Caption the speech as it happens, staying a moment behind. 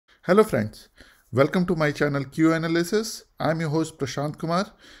Hello friends, welcome to my channel Q Analysis. I'm your host Prashant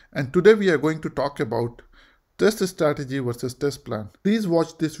Kumar, and today we are going to talk about test strategy versus test plan. Please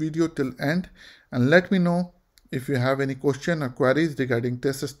watch this video till end and let me know if you have any question or queries regarding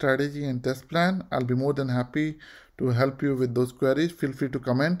test strategy and test plan. I'll be more than happy to help you with those queries. Feel free to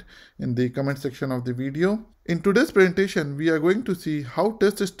comment in the comment section of the video. In today's presentation, we are going to see how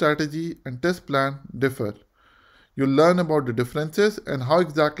test strategy and test plan differ. You'll learn about the differences and how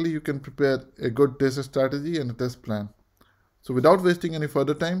exactly you can prepare a good test strategy and a test plan. So without wasting any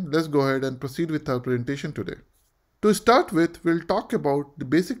further time, let's go ahead and proceed with our presentation today. To start with, we'll talk about the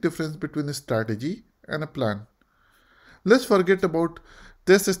basic difference between a strategy and a plan. Let's forget about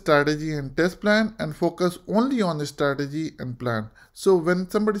test strategy and test plan and focus only on the strategy and plan. So when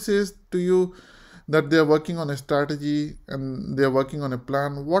somebody says to you that they are working on a strategy and they are working on a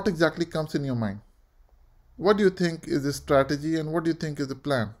plan, what exactly comes in your mind? What do you think is a strategy and what do you think is a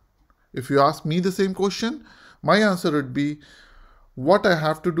plan? If you ask me the same question, my answer would be what I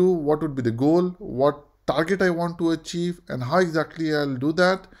have to do, what would be the goal, what target I want to achieve, and how exactly I'll do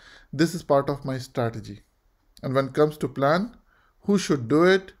that. This is part of my strategy. And when it comes to plan, who should do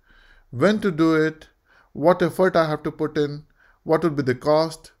it, when to do it, what effort I have to put in, what would be the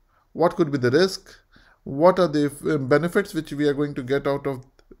cost, what could be the risk, what are the benefits which we are going to get out of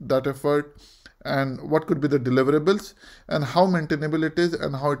that effort, and what could be the deliverables and how maintainable it is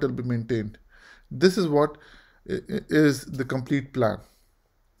and how it will be maintained. This is what is the complete plan.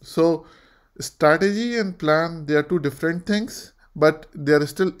 So strategy and plan, they are two different things, but they are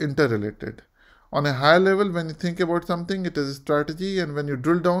still interrelated. On a higher level, when you think about something, it is a strategy, and when you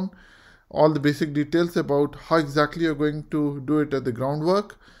drill down all the basic details about how exactly you're going to do it at the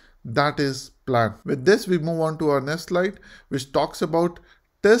groundwork, that is plan. With this, we move on to our next slide, which talks about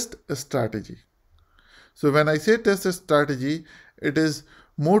test strategy. So when I say test strategy, it is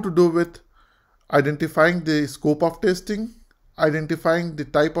more to do with identifying the scope of testing, identifying the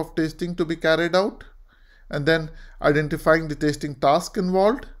type of testing to be carried out, and then identifying the testing task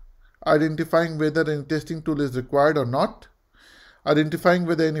involved, identifying whether any testing tool is required or not, identifying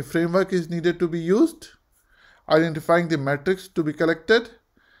whether any framework is needed to be used, identifying the metrics to be collected,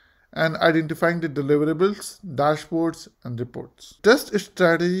 and identifying the deliverables, dashboards, and reports. Test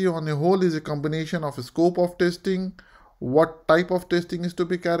strategy on a whole is a combination of a scope of testing, what type of testing is to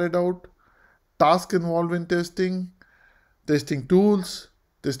be carried out, task involved in testing, testing tools,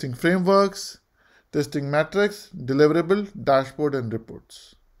 testing frameworks, testing metrics, deliverable, dashboard, and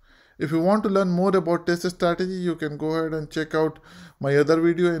reports. If you want to learn more about test strategy, you can go ahead and check out my other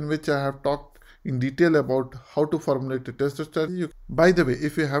video in which I have talked in detail about how to formulate a test strategy. By the way,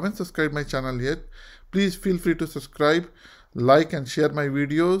 if you haven't subscribed my channel yet, please feel free to subscribe, like and share my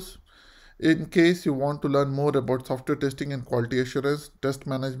videos in case you want to learn more about software testing and quality assurance, test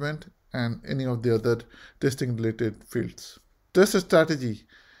management, and any of the other testing related fields. Test strategy.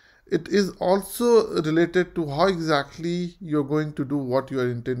 It is also related to how exactly you're going to do what you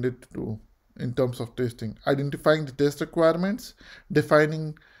are intended to do in terms of testing. Identifying the test requirements,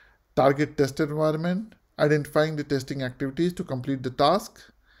 defining target test environment, identifying the testing activities to complete the task,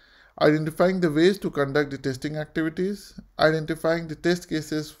 identifying the ways to conduct the testing activities, identifying the test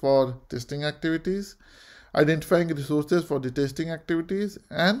cases for testing activities, identifying resources for the testing activities,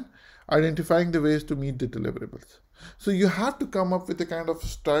 and identifying the ways to meet the deliverables. So you have to come up with a kind of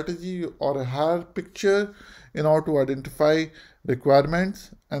strategy or a higher picture in order to identify requirements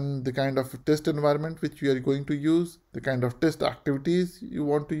and the kind of test environment which you are going to use, the kind of test activities you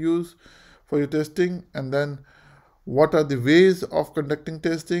want to use for your testing, and then what are the ways of conducting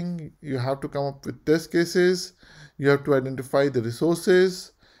testing. You have to come up with test cases, you have to identify the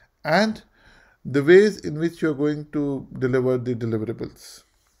resources and the ways in which you are going to deliver the deliverables.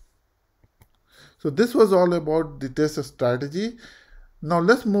 So this was all about the test strategy. Now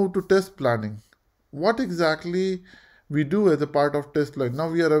let's move to test planning. What exactly we do as a part of test planning.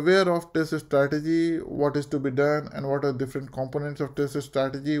 Now we are aware of test strategy, what is to be done, and what are different components of test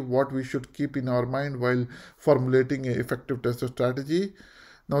strategy, what we should keep in our mind while formulating an effective test strategy.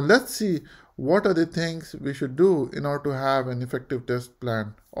 Now let's see what are the things we should do in order to have an effective test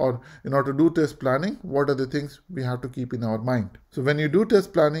plan, or in order to do test planning, what are the things we have to keep in our mind. So when you do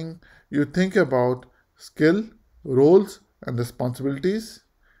test planning, you think about skill, roles and responsibilities,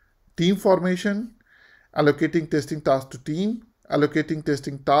 team formation, allocating testing tasks to team, allocating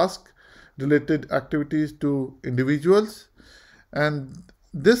testing task related activities to individuals, and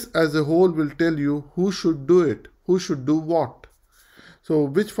this as a whole will tell you who should do it, who should do what. So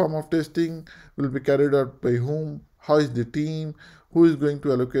which form of testing will be carried out by whom, how is the team, who is going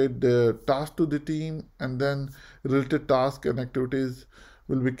to allocate the task to the team, and then related tasks and activities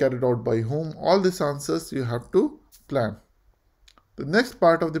will be carried out by whom. All these answers you have to plan. The next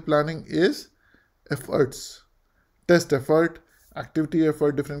part of the planning is efforts. Test effort, activity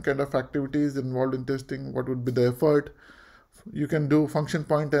effort, different kind of activities involved in testing. What would be the effort? You can do function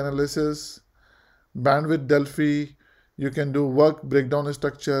point analysis, bandwidth Delphi, you can do work breakdown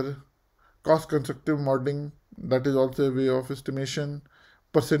structure, cost constructive modeling, that is also a way of estimation,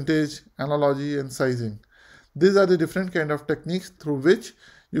 percentage, analogy, and sizing. These are the different kind of techniques through which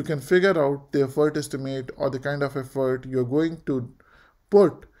you can figure out the effort estimate or the kind of effort you're going to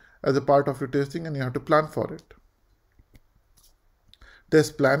put as a part of your testing, and you have to plan for it.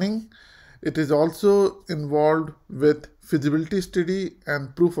 Test planning, it is also involved with feasibility study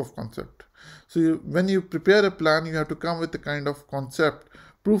and proof of concept. So when you prepare a plan, you have to come with a kind of concept,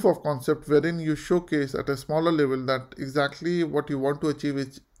 proof of concept, wherein you showcase at a smaller level that exactly what you want to achieve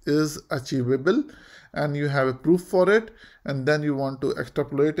is achievable, and you have a proof for it, and then you want to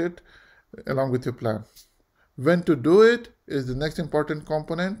extrapolate it along with your plan. When to do it is the next important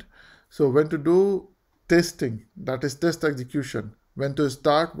component. So when to do testing, that is test execution. When to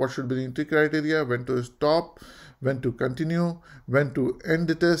start, what should be the entry criteria, when to stop, when to continue, when to end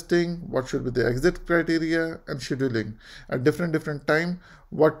the testing, what should be the exit criteria, and scheduling. At different time,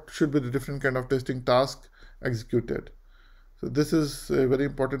 what should be the different kind of testing task executed. So this is a very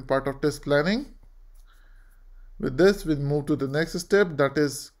important part of test planning. With this, we'll move to the next step, that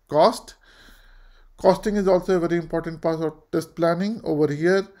is cost. Costing is also a very important part of test planning. Over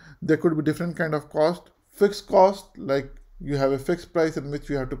here, there could be different kind of cost. Fixed cost, like you have a fixed price in which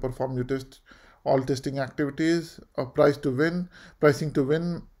you have to perform your all testing activities, or pricing to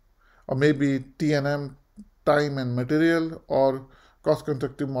win, or maybe T&M, time and material, or cost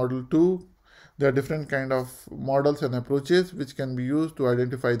constructive model 2. There are different kind of models and approaches which can be used to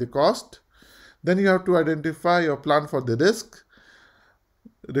identify the cost. Then you have to identify or plan for the risk.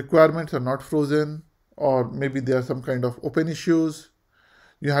 Requirements are not frozen, or maybe there are some kind of open issues.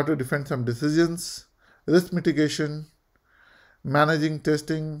 You have to defend some decisions. Risk mitigation, managing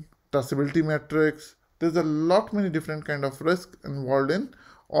testing, traceability metrics. There's a many different kind of risk involved in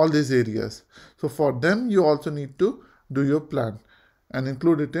all these areas. So for them, you also need to do your plan and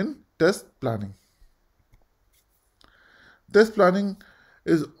include it in test planning. Test planning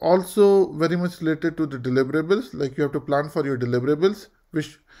is also very much related to the deliverables. Like you have to plan for your deliverables,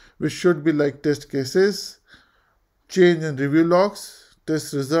 which should be like test cases, change and review logs,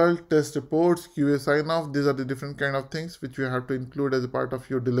 test result, test reports, QA sign-off. These are the different kind of things which you have to include as a part of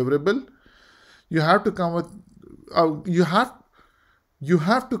your deliverable. You have to come with you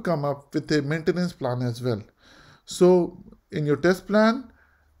have to come up with a maintenance plan as well. So in your test plan,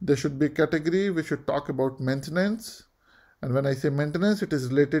 there should be a category which should talk about maintenance. And when I say maintenance, it is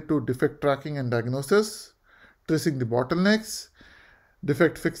related to defect tracking and diagnosis, tracing the bottlenecks,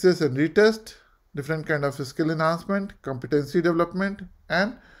 defect fixes and retest, different kind of skill enhancement, competency development,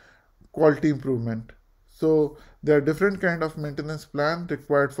 and quality improvement. So there are different kind of maintenance plan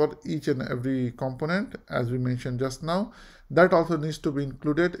required for each and every component, as we mentioned just now. That also needs to be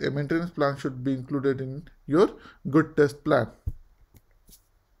included. A maintenance plan should be included in your good test plan.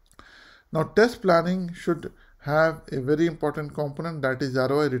 Now, test planning should have a very important component, that is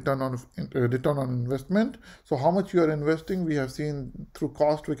ROI, return on investment. So how much you are investing, we have seen through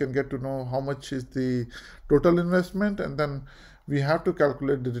cost, we can get to know how much is the total investment, and then we have to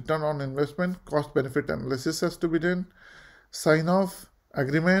calculate the return on investment. Cost benefit analysis has to be done, sign off,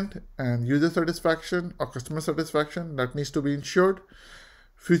 agreement, and user satisfaction or customer satisfaction that needs to be ensured.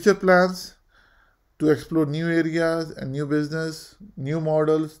 Future plans to explore new areas and new business, new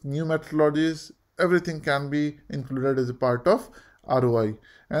models, new methodologies. Everything can be included as a part of ROI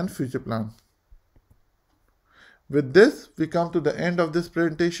and future plan. With this, we come to the end of this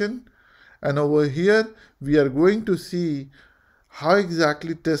presentation, and over here we are going to see how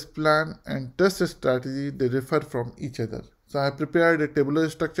exactly test plan and test strategy they differ from each other. So I have prepared a tabular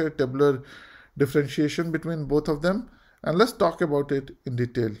structure, tabular differentiation between both of them, and let's talk about it in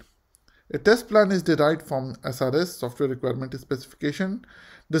detail. A test plan is derived from SRS, Software Requirement Specification,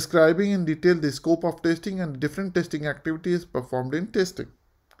 describing in detail the scope of testing and different testing activities performed in testing.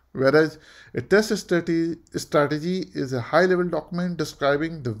 Whereas a test strategy is a high-level document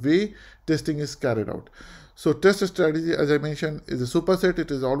describing the way testing is carried out. So test strategy, as I mentioned, is a superset.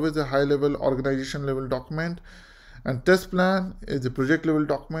 It is always a high-level organization-level document. And test plan is a project-level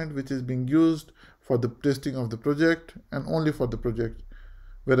document which is being used for the testing of the project and only for the project.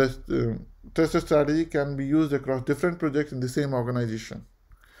 Whereas test strategy can be used across different projects in the same organization.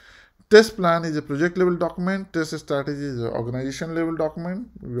 Test plan is a project level document. Test strategy is an organization level document.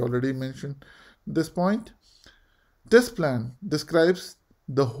 We already mentioned this point. Test plan describes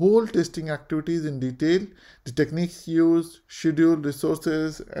the whole testing activities in detail, the techniques used, schedule,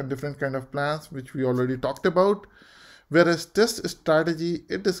 resources, and different kind of plans, which we already talked about. Whereas test strategy,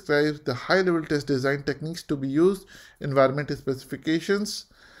 it describes the high-level test design techniques to be used, environment specifications,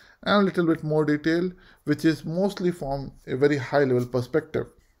 and a little bit more detail, which is mostly from a very high-level perspective.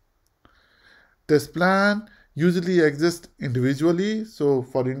 Test plan usually exists individually. So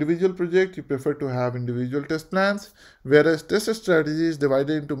for individual project, you prefer to have individual test plans, whereas test strategy is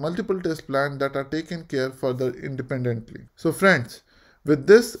divided into multiple test plans that are taken care further independently. So friends, with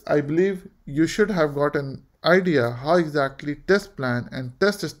this, I believe you should have got an idea how exactly test plan and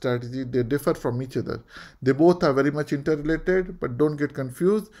test strategy they differ from each other. They both are very much interrelated, but don't get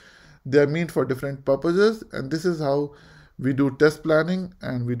confused. They are meant for different purposes, and this is how we do test planning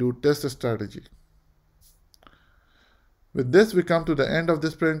and we do test strategy. With this, we come to the end of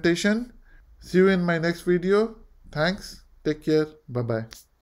this presentation. See you in my next video. Thanks. Take care. Bye-bye.